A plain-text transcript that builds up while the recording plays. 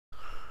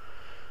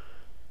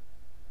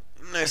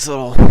Nice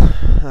little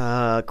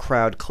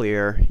crowd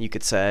clear, you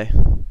could say.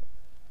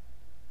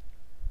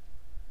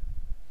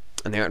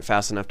 And they aren't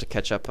fast enough to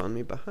catch up on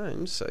me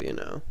behind, so you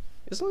know,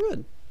 it's all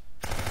good.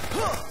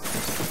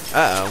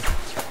 Uh-oh.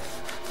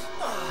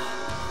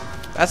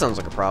 That sounds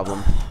like a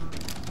problem.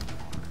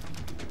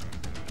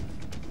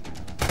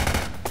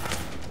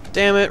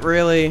 Damn it,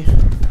 really?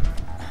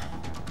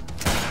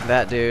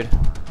 That dude.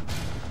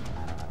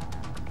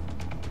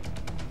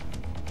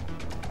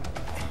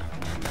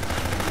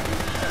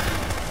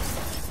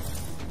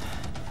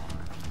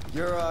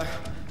 Your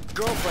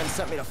girlfriend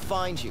sent me to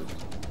find you.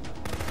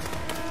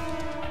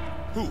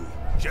 Who?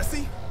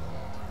 Jesse?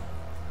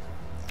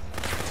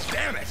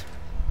 Damn it!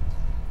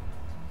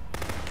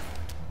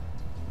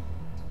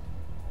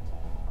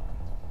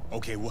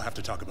 Okay, we'll have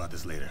to talk about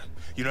this later.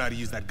 You know how to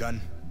use that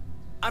gun?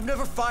 I've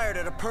never fired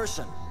at a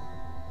person.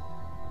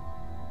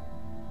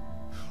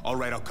 All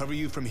right, I'll cover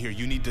you from here.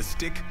 You need to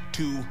stick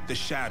to the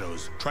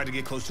shadows. Try to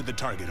get close to the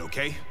target,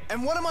 okay?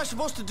 And what am I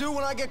supposed to do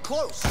when I get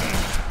close?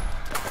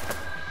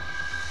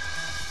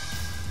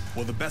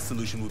 Well, the best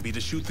solution would be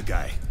to shoot the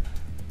guy.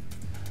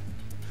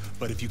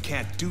 But if you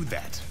can't do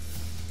that,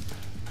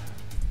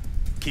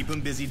 keep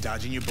him busy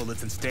dodging your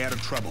bullets and stay out of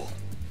trouble.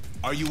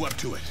 Are you up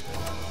to it?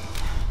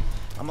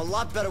 I'm a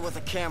lot better with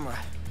a camera.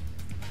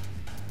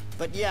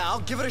 But yeah,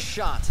 I'll give it a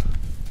shot.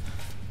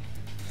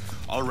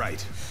 All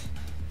right.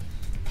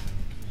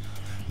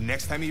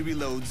 Next time he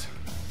reloads,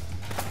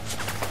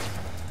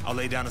 I'll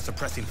lay down a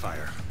suppressing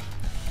fire.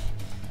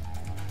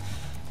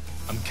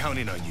 I'm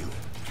counting on you.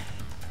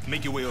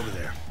 Make your way over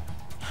there.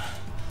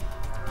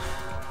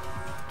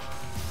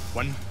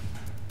 1,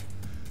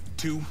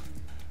 2,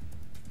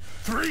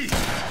 3!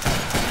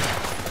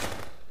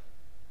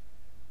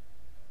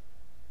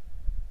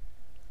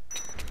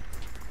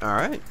 All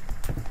right.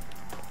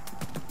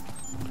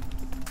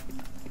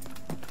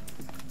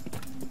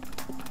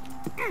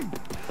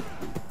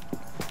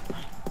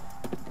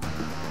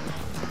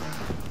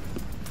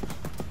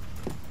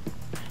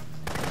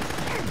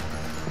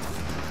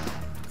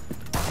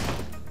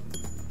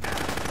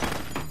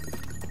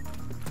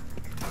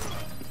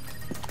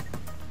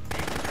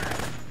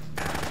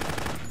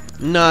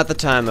 Not the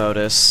time,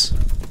 Otis.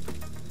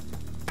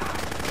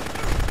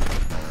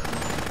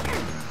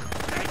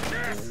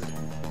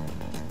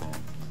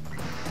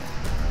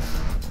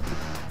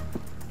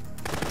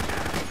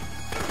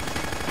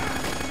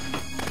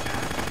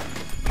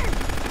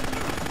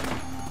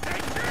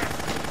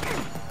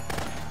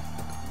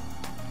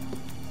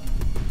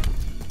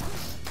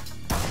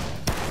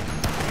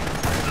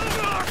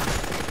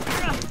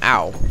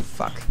 Ow,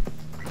 fuck.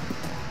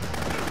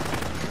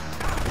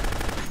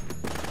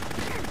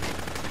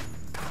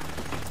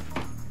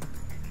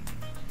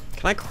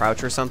 Can I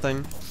crouch or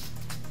something?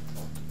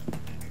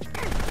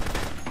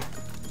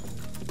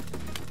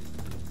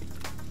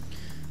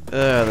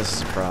 This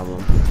is a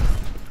problem.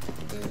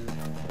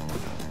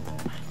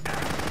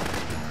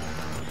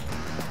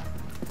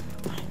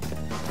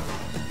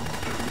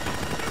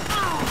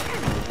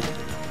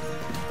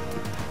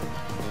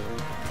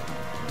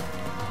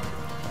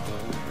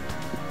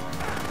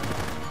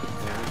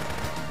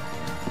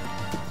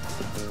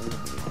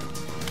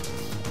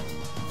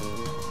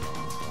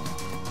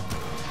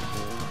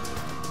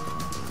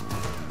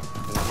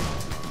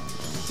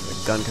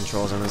 Gun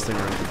controls on this thing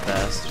aren't the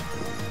best.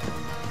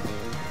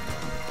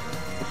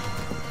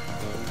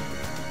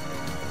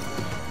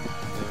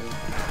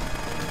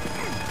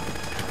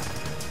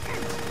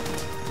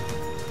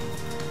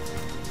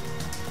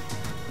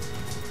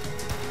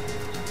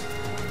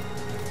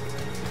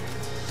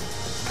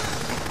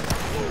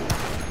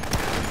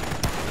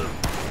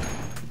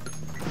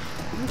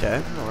 Okay,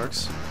 that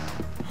works.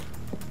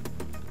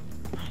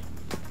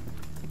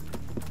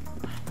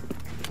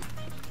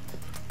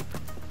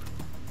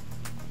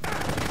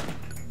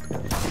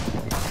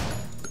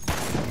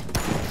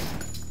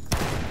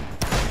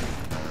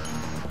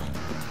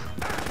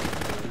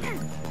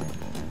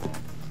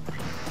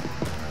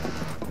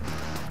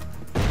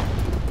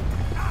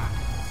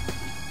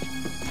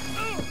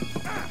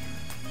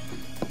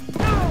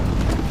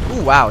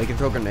 Ooh, wow, he can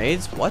throw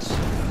grenades? What?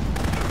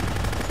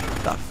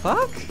 The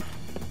fuck?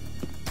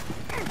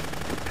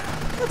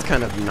 That's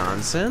kind of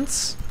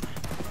nonsense.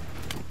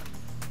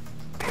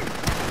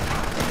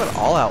 What about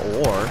all-out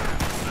war?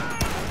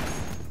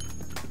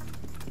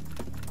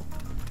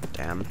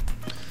 Damn.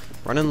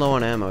 Running low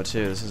on ammo,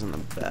 too. This isn't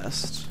the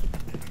best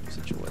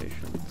situations.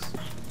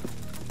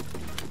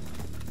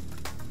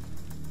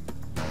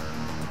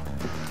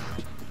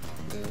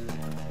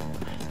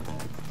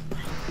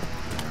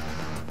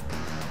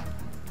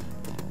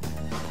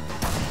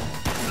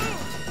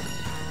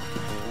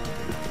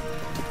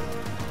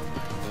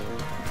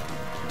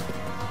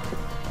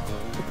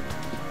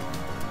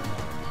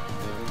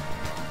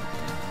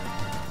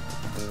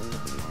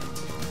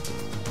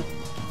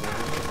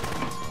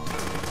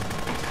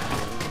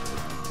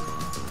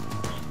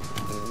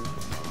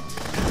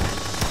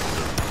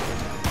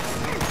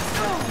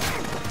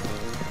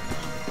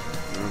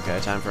 Okay,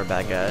 time for a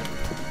baguette.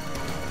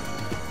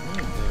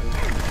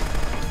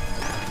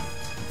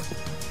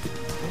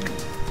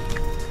 1,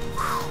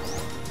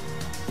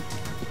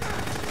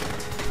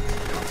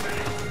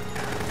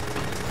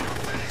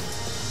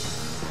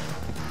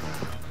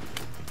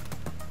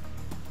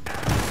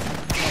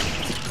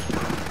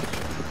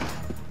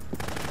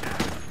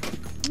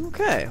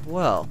 Okay,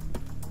 well.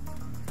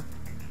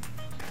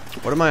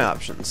 What are my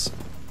options?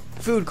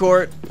 Food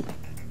court.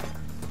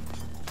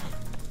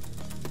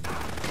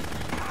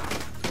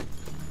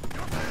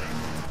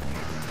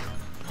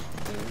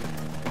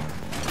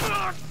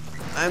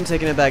 I'm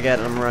taking a baguette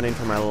and I'm running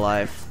for my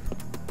life.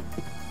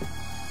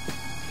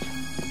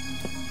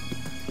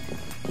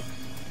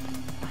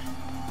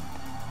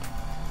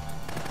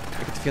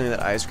 I get the feeling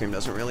that ice cream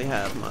doesn't really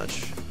have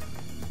much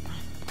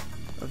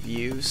of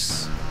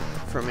use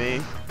for me.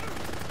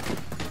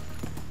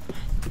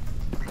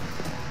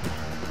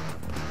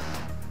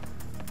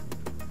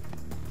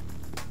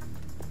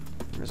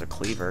 There's a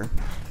cleaver.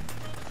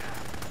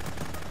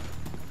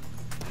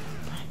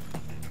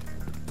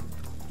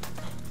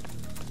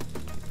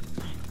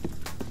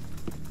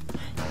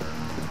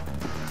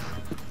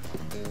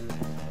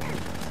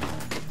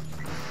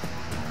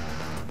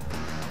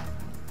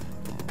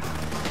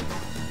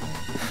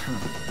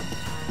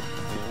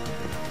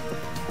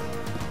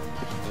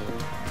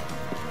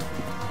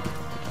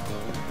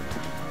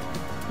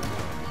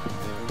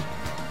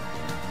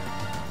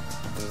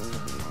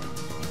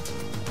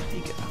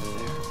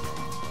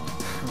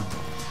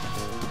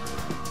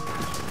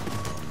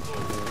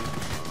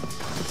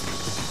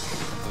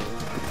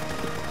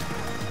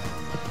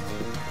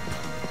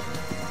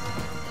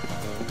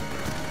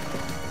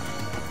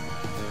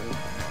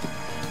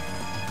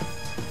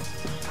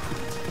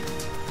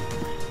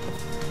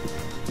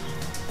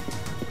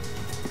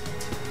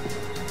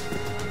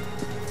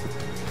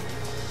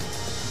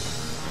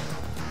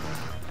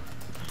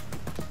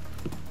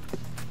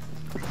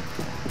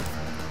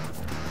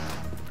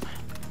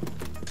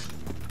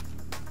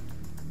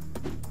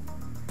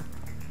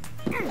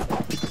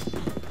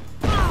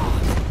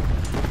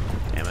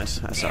 Damn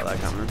it, I saw that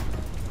coming.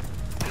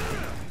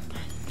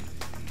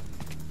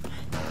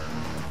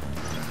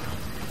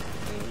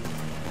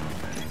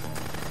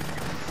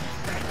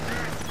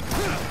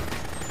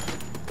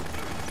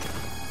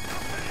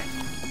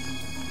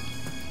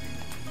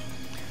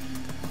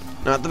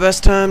 Not the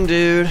best time,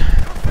 dude.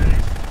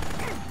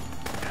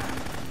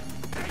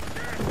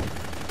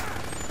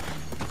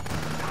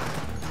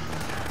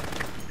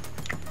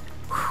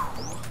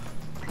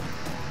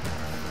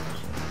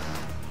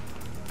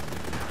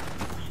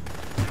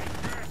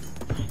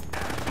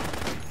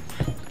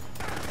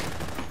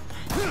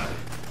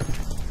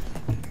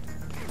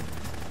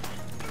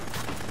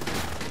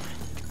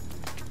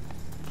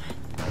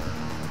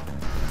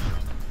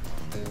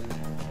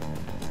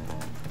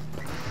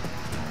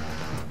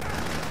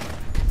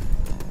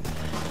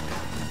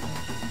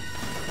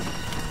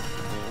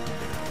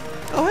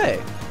 Oh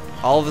hey,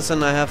 all of a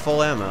sudden I have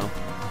full ammo.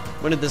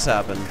 When did this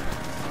happen?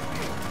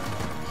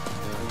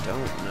 I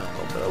don't know,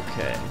 but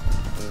okay.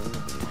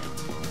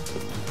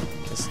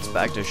 Guess it's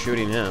back to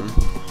shooting him.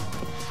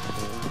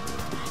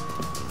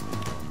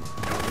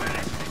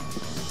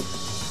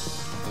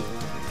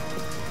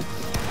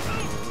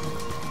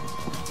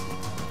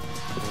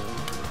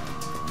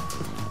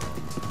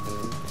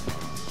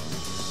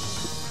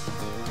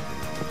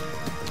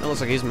 It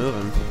looks like he's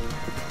moving.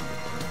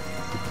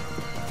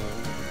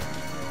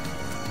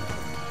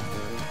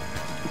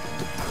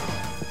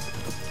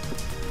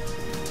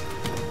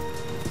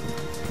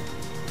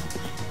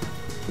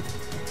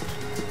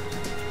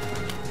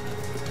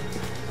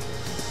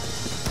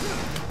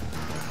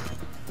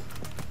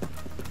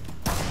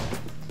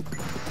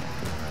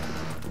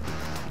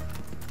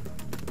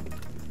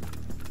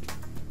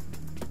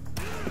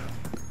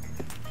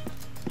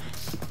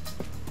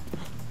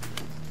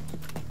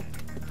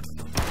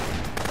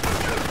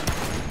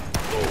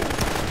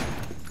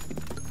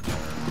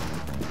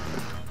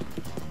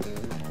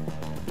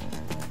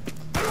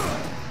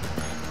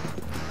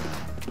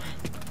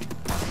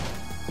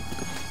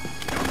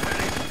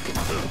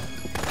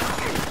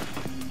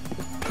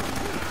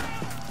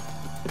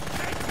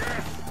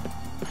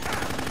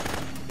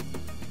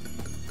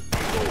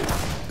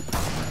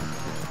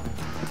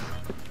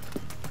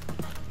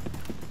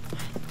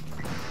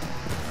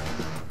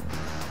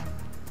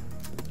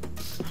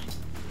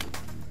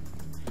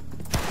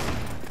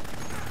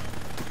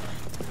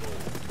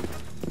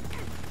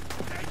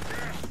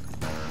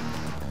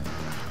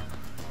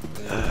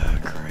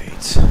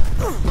 Great.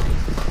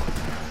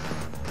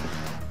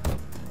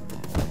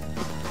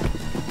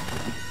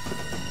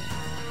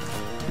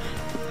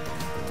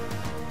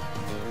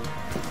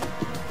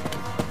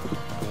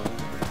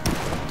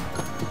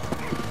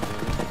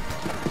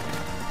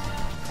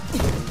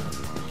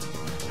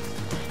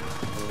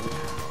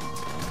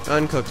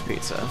 Uncooked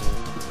pizza.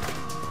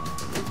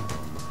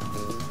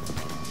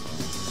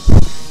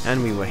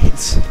 And we wait.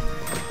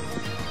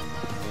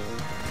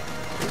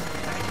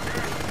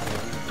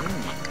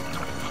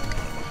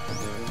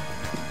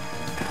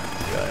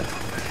 Good.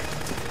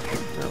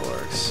 That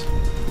works.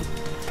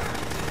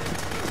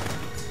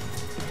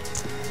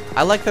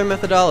 I like their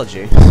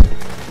methodology.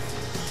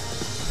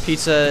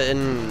 Pizza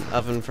in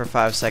oven for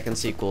 5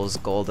 seconds equals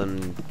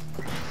golden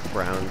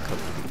brown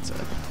cooked pizza.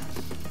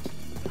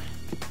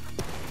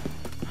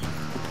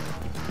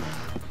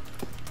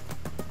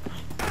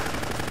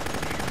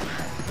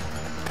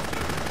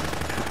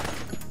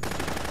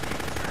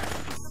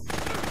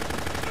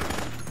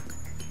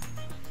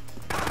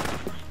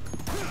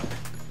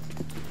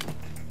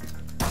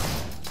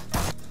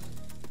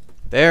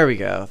 There we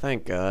go.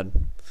 Thank God.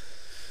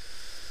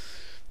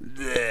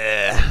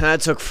 Blech,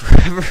 that took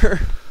forever.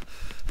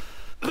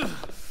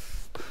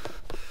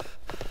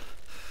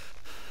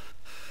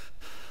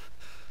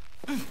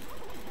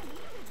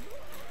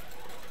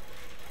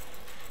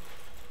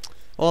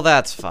 Well,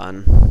 that's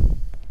fun.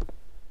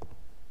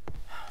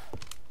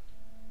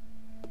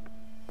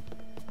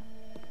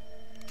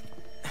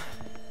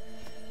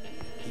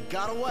 He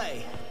got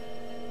away.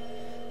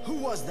 Who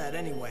was that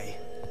anyway?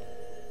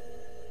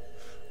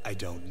 I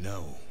don't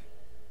know.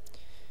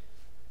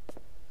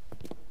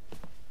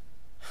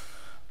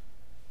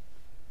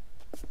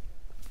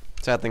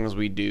 Sad things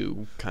we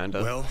do,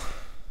 kinda. Well,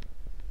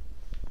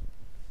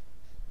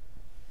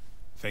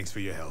 thanks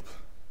for your help.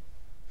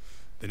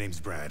 The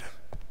name's Brad.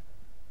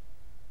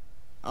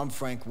 I'm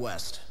Frank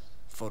West,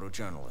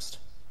 photojournalist.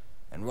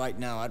 And right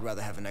now, I'd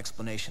rather have an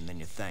explanation than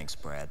your thanks,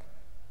 Brad.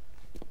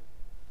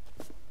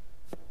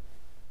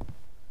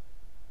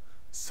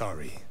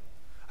 Sorry,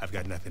 I've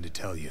got nothing to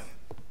tell you.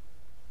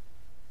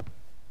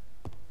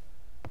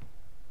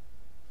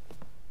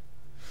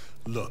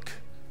 Look,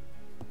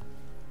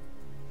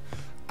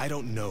 I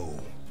don't know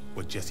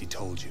what Jesse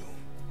told you,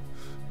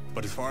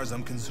 but as far as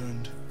I'm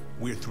concerned,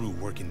 we're through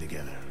working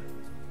together.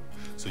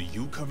 So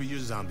you cover your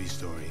zombie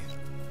story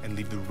and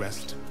leave the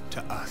rest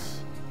to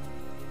us.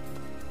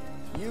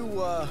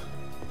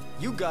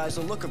 You guys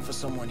are looking for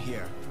someone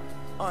here,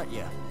 aren't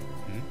you?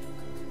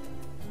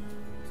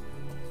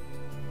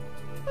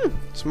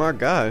 Smart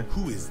guy.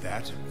 Who is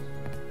that?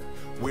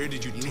 Where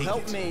did you take it? You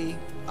help me,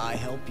 I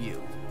help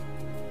you.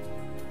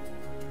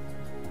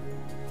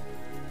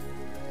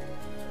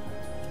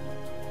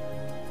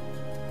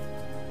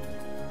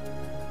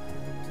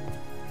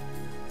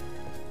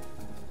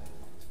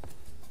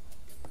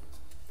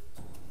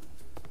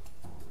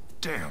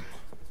 Damn.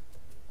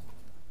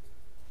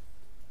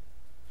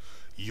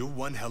 You're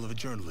one hell of a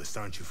journalist,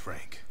 aren't you,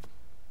 Frank?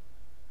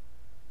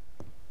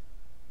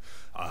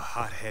 A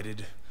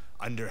hot-headed,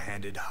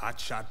 underhanded,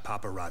 hotshot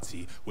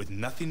paparazzi with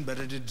nothing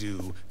better to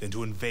do than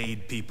to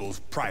invade people's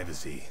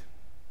privacy.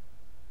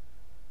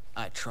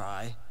 I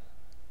try.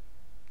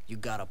 You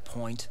got a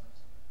point?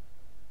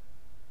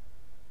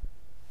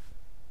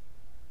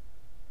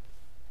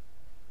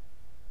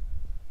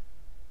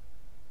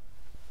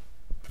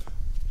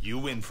 You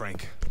win,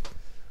 Frank.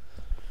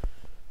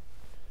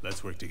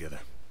 Let's work together.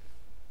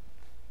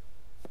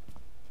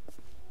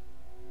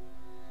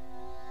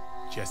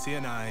 Jesse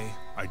and I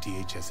are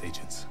DHS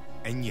agents.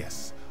 And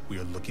yes, we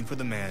are looking for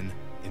the man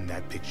in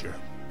that picture.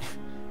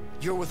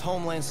 You're with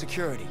Homeland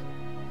Security.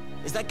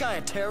 Is that guy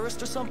a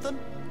terrorist or something?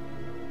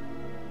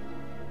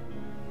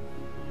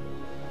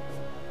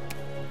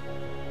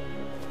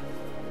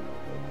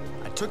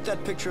 I took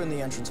that picture in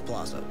the entrance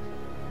plaza.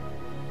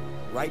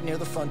 Right near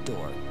the front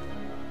door.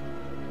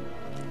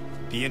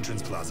 The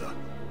entrance plaza.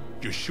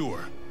 You're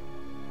sure?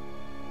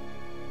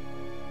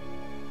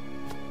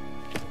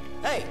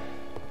 Hey!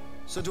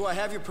 So do I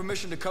have your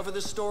permission to cover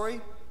this story?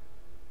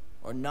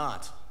 Or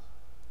not?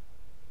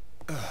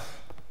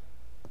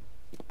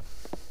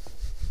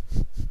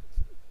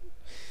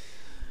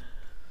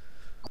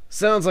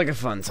 Sounds like a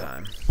fun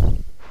time.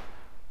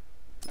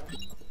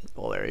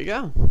 Well, there you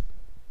go.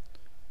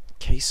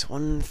 Case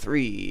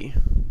 1-3.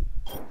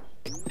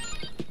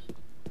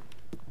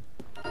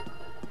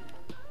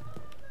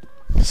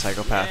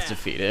 Psychopath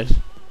defeated.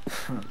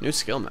 New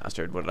skill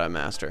mastered. What did I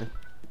master?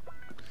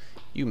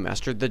 You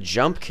mastered the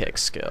jump kick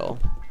skill.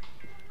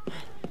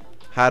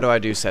 How do I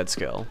do said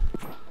skill?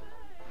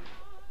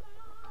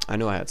 I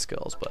knew I had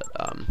skills, but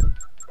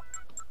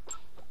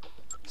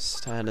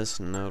status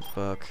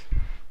notebook.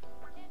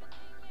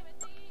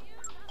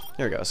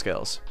 Here we go,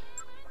 skills.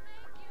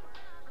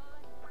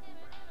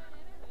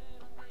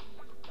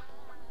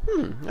 I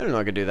didn't know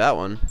I could do that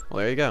one. Well,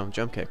 there you go,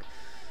 jump kick.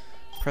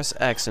 Press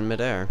X in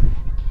midair.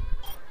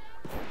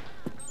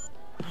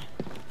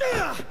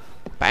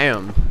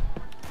 Bam!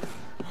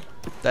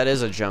 That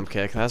is a jump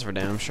kick, that's for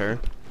damn sure.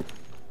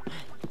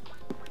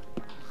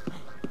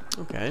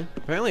 Okay,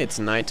 apparently it's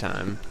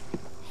nighttime.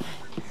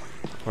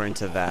 According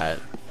to that.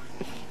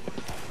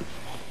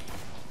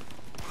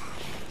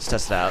 Let's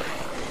test it out.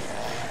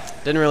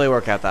 Didn't really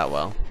work out that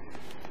well.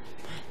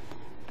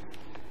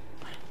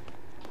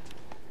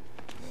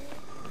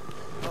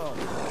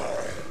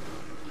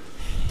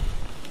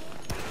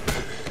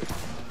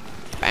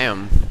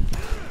 Bam.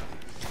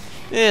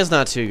 It's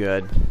not too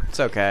good. It's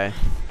okay.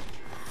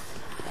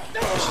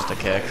 It's just a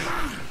kick.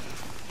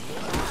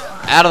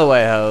 Out of the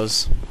way,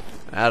 hose.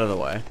 Out of the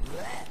way.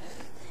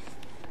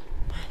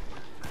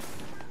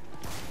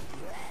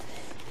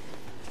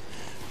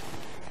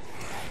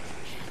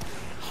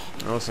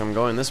 Oh, so I'm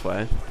going this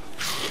way.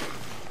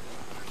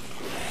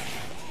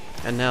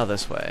 And now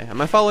this way. Am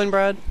I following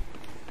Brad?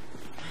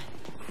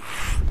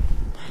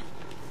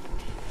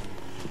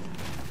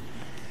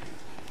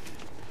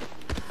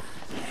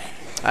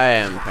 I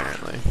am,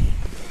 apparently.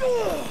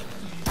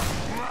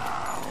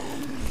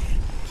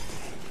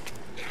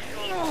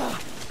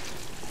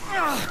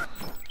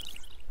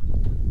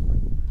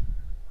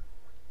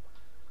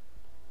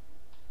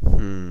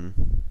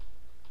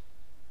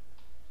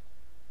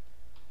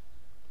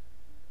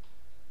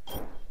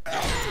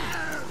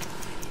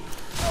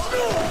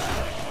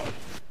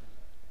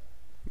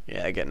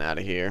 Alright, getting out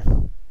of here.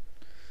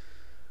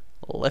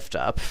 Lift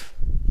up.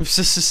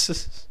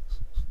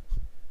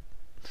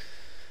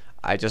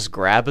 I just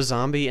grab a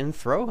zombie and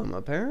throw him.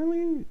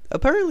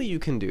 Apparently you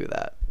can do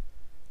that.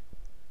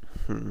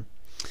 I'm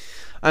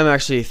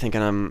actually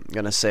thinking I'm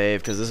gonna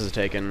save because this is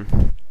taking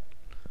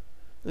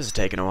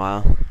a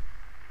while.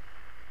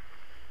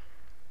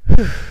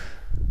 Whew.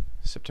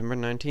 September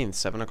 19th,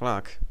 7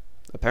 o'clock.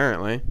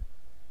 Apparently.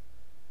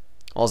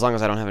 Well, as long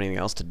as I don't have anything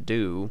else to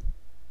do.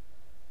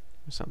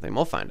 Or something.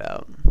 We'll find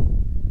out.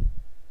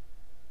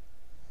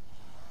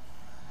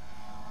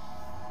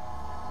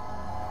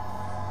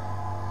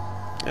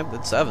 Yep,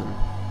 it's 7.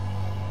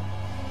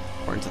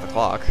 According to the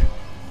clock.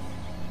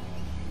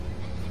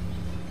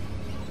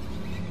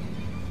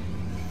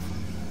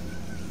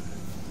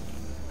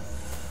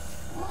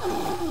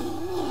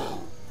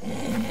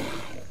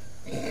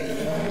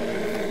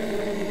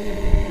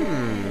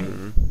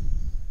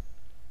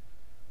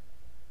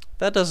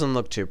 That doesn't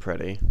look too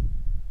pretty.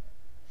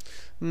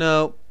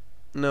 No,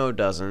 it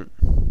doesn't.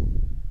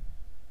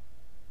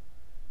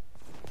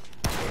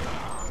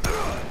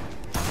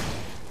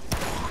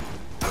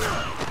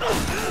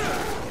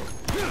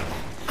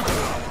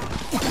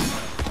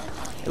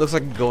 It looks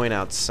like going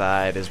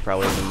outside is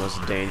probably the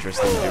most dangerous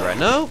thing to do right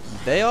now. No,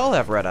 they all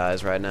have red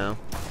eyes right now.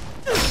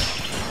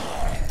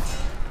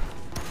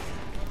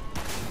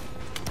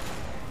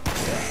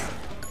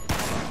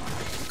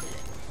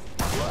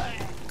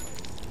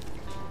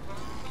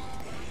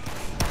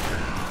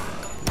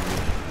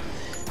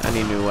 I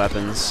need new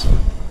weapons.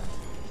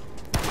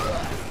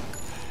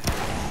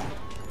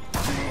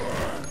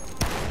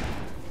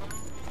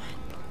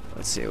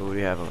 Let's see, what do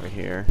we have over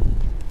here?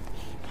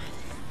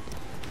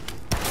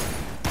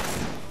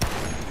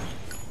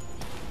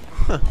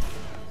 Huh.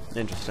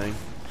 Interesting.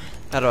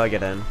 How do I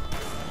get in?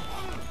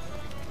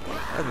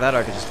 Either that or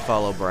I could just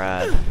follow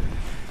Brad.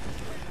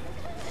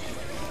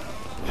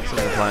 That's a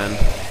good plan.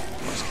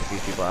 I'll just kick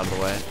these people out of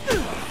the way.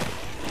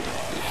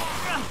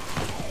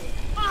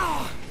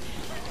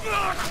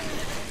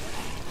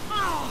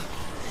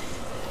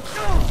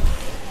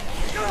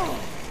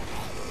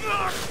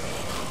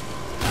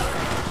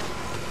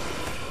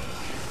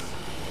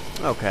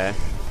 Okay.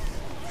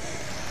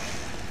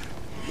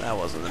 That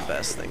wasn't the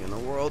best thing in the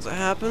world to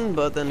happen,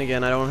 but then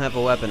again, I don't have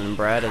a weapon, and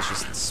Brad is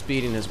just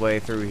speeding his way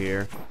through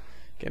here.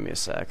 Give me a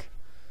sec.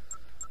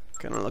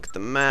 Gonna look at the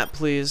map,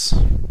 please.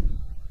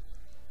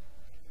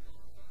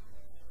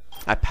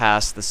 I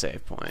passed the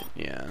save point,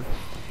 yeah.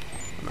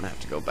 I'm gonna have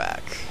to go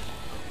back.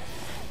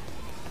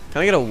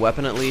 Can I get a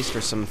weapon at least,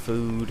 or some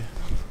food?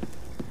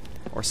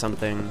 Or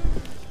something?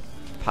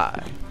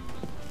 Pie.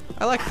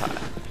 I like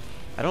pie.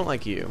 I don't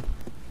like you.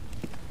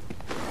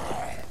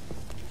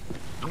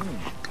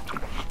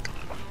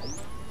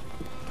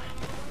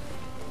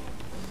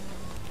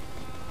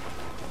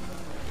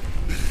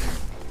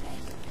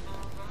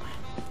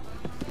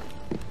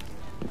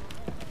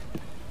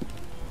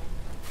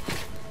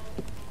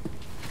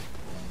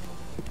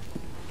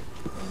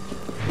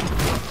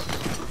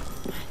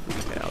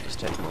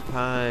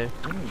 Pie.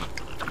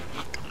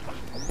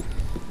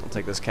 I'll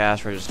take this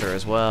cash register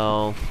as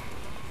well.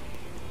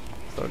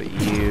 Throw to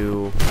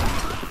you.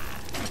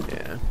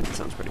 Yeah, that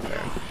sounds pretty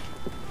fair.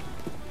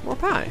 More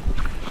pie.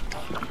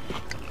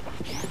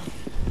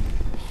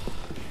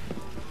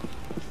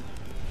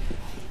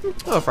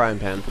 Oh, a frying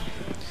pan.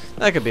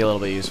 That could be a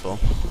little bit useful.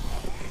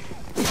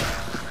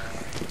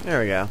 There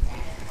we go.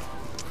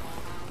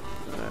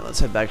 Alright, let's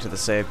head back to the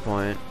save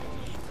point.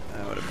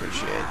 I would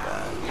appreciate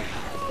that.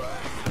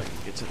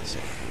 Get to the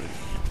save point.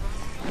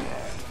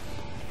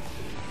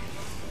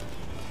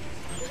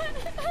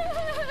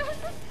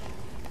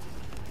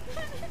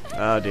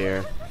 Oh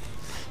dear.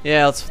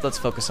 Yeah, let's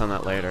focus on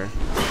that later.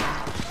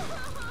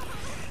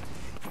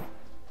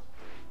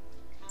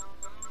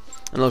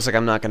 It looks like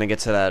I'm not gonna get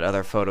to that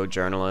other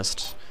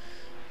photojournalist.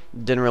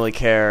 Didn't really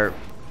care.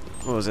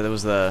 What was it? It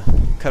was the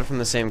cut from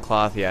the same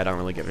cloth. Yeah, I don't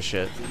really give a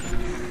shit.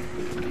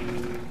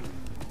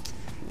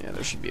 Yeah,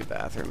 there should be a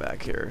bathroom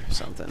back here or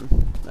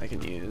something I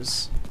can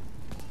use.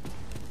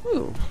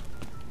 Ooh.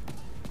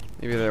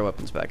 Maybe there are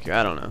weapons back here.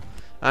 I don't know.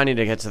 I need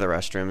to get to the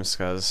restrooms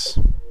because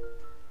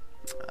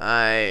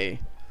I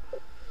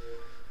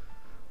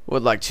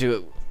would like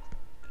to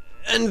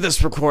end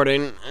this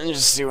recording and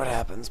just see what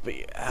happens. But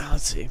yeah,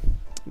 let's see.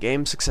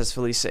 Game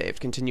successfully saved.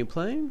 Continue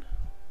playing?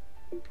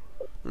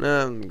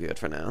 No, I'm good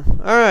for now.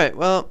 Alright,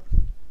 well,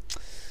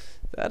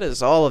 that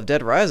is all of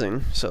Dead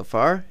Rising so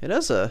far.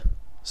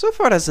 So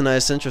far it has a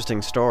nice,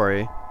 interesting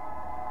story.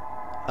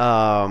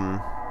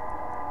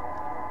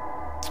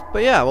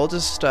 But yeah, we'll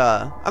just,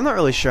 I'm not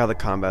really sure how the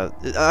combat,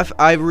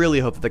 I really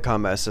hope that the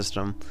combat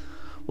system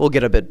will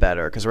get a bit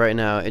better, because right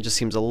now it just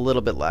seems a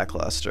little bit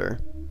lackluster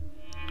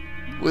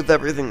with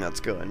everything that's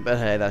going. But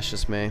hey, that's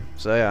just me.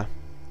 So yeah,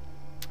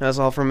 that's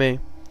all from me,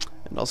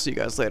 and I'll see you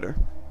guys later.